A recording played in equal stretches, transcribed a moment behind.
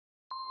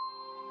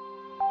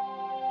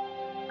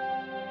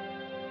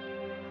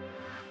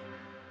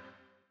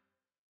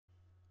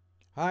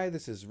Hi,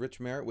 this is Rich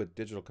Merritt with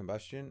Digital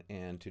Combustion,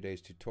 and today's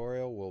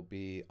tutorial will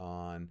be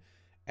on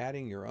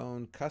adding your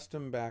own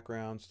custom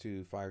backgrounds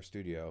to Fire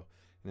Studio.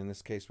 And in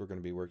this case, we're going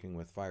to be working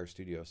with Fire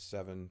Studio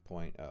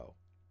 7.0.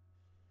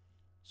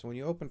 So when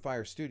you open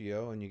Fire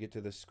Studio and you get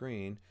to this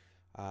screen,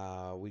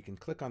 we can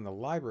click on the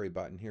Library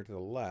button here to the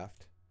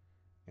left,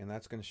 and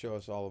that's going to show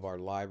us all of our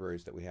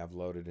libraries that we have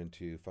loaded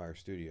into Fire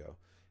Studio.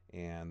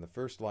 And the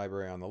first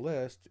library on the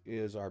list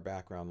is our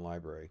background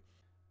library.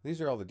 These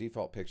are all the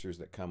default pictures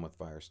that come with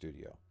Fire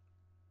Studio.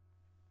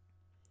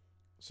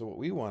 So what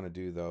we want to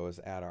do though is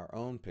add our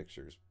own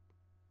pictures.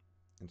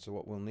 And so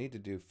what we'll need to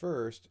do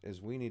first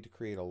is we need to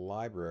create a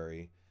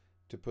library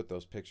to put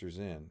those pictures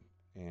in.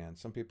 And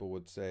some people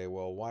would say,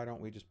 well, why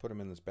don't we just put them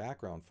in this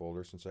background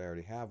folder since I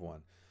already have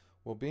one?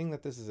 Well, being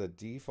that this is a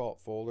default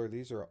folder,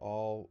 these are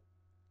all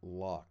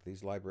locked.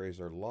 These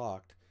libraries are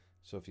locked.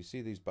 So if you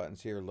see these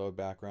buttons here, load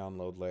background,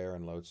 load layer,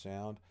 and load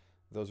sound,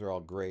 those are all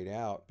grayed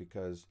out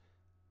because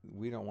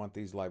we don't want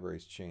these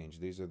libraries changed.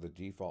 These are the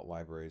default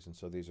libraries, and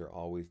so these are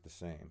always the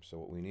same. So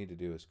what we need to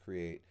do is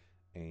create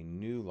a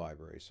new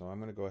library. So I'm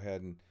going to go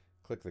ahead and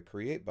click the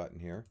Create button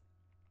here,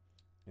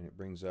 and it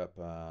brings up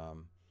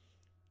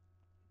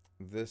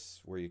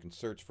this where you can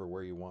search for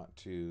where you want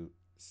to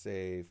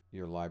save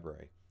your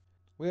library.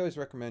 We always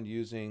recommend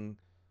using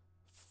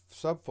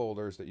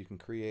subfolders that you can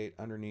create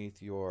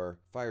underneath your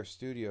Fire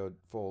Studio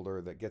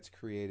folder that gets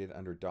created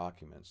under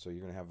Documents. So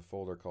you're going to have a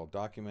folder called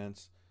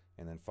Documents,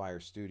 and then Fire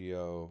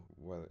Studio,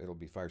 well, it'll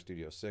be Fire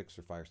Studio 6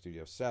 or Fire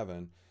Studio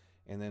 7,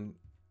 and then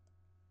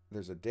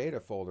there's a data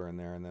folder in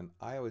there, and then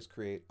I always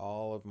create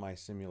all of my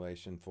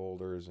simulation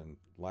folders and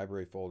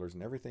library folders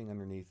and everything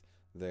underneath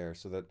there,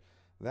 so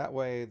that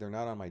way they're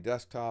not on my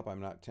desktop.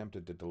 I'm not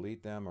tempted to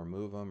delete them or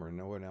move them, or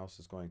no one else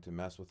is going to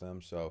mess with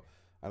them. So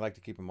I like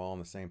to keep them all in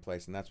the same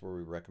place, and that's where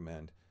we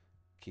recommend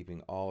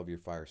keeping all of your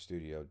Fire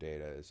Studio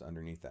data is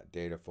underneath that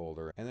data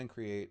folder, and then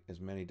create as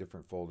many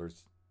different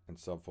folders and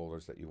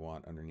subfolders that you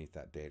want underneath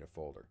that data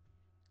folder.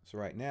 So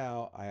right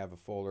now I have a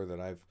folder that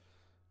I've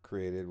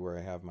created where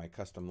I have my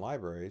custom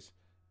libraries,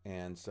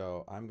 and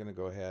so I'm going to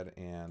go ahead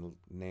and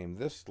name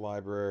this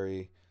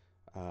library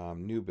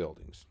New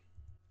Buildings,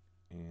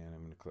 and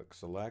I'm going to click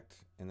Select,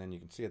 and then you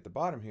can see at the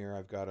bottom here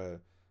I've got a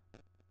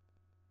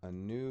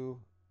new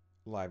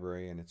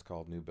library, and it's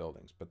called New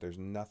Buildings, but there's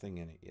nothing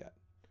in it yet.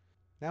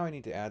 Now I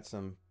need to add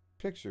some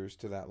pictures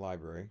to that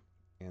library.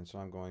 And so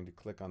I'm going to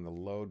click on the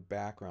Load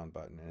Background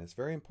button. And it's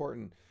very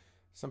important.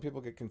 Some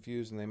people get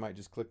confused and they might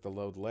just click the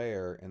Load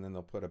Layer and then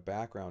they'll put a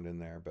background in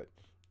there. But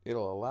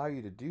it'll allow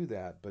you to do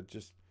that, but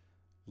just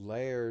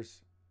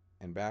layers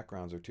and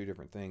backgrounds are two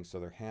different things. So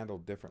they're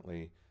handled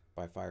differently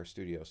by Fire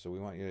Studio. So we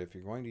want you, if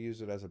you're going to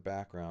use it as a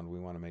background, we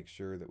want to make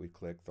sure that we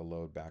click the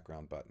Load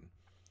Background button.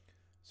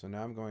 So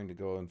now I'm going to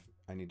go and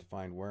I need to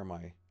find where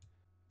my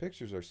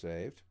pictures are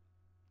saved.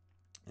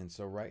 And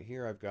so right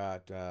here I've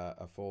got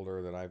a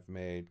folder that I've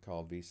made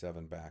called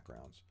V7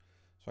 Backgrounds.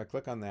 So I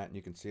click on that and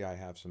you can see I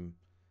have some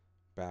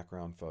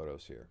background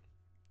photos here.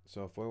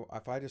 So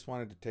if I just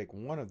wanted to take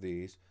one of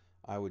these,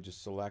 I would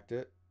just select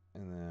it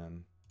and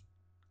then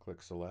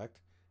click Select.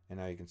 And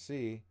now you can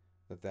see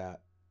that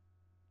that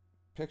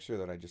picture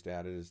that I just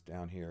added is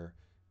down here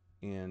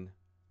in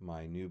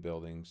my New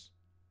Buildings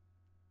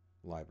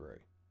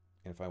library.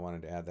 And if I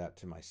wanted to add that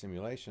to my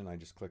simulation, I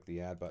just click the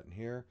Add button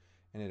here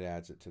and it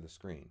adds it to the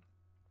screen.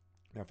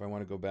 Now if I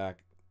want to go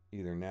back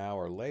either now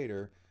or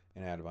later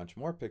and add a bunch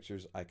more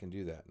pictures, I can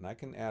do that. And I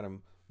can add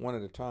them one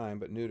at a time,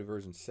 but new to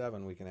version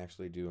 7 we can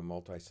actually do a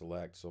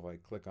multi-select. So if I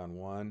click on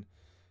one,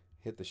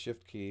 hit the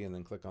Shift key, and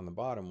then click on the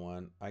bottom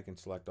one, I can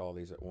select all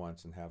these at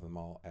once and have them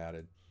all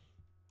added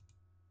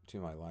to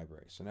my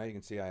library. So now you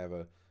can see I have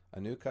a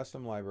new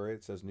custom library.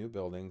 It says New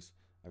Buildings.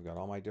 I've got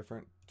all my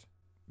different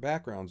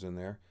backgrounds in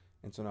there,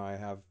 and so now I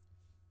have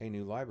a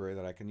new library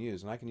that I can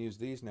use, and I can use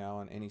these now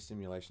on any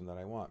simulation that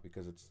I want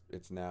because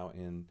it's now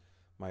in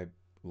my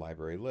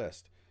library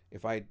list.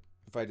 If I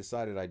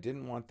decided I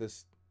didn't want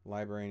this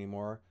library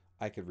anymore,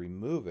 I could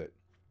remove it,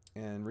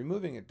 and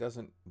removing it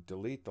doesn't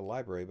delete the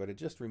library, but it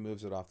just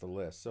removes it off the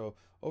list. So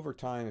over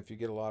time, if you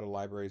get a lot of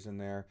libraries in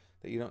there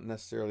that you don't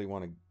necessarily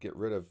want to get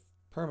rid of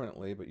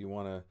permanently, but you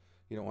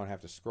don't want to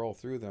have to scroll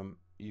through them,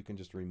 you can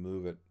just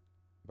remove it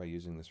by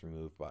using this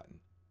Remove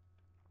button.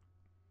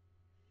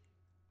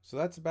 So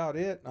that's about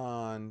it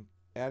on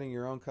adding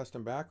your own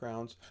custom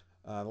backgrounds.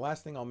 The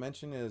last thing I'll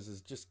mention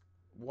is just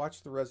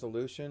watch the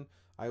resolution.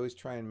 I always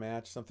try and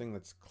match something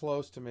that's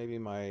close to maybe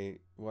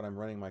what I'm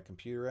running my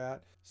computer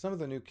at. Some of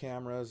the new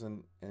cameras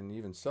and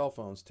even cell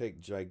phones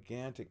take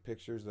gigantic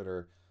pictures that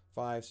are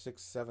 5,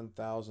 6,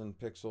 7,000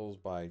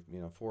 pixels by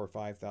 4 or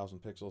 5,000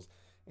 pixels,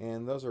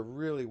 and those are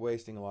really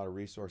wasting a lot of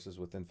resources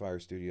within Fire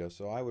Studio.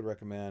 So I would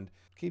recommend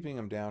keeping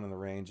them down in the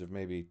range of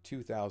maybe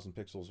 2,000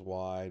 pixels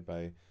wide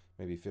by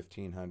maybe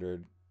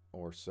 1,500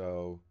 or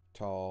so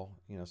tall,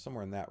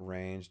 somewhere in that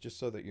range, just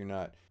so that you're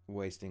not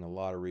wasting a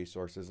lot of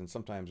resources. And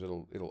sometimes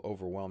it'll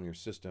overwhelm your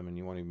system and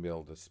you won't even be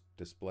able to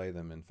display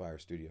them in Fire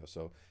Studio.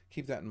 So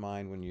keep that in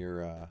mind when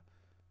you're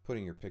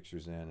putting your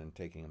pictures in and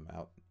taking them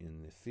out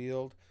in the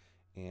field.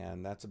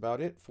 And that's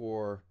about it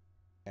for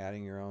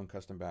adding your own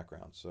custom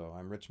background. So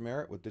I'm Rich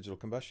Merritt with Digital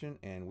Combustion,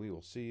 and we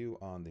will see you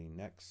on the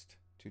next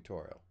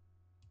tutorial.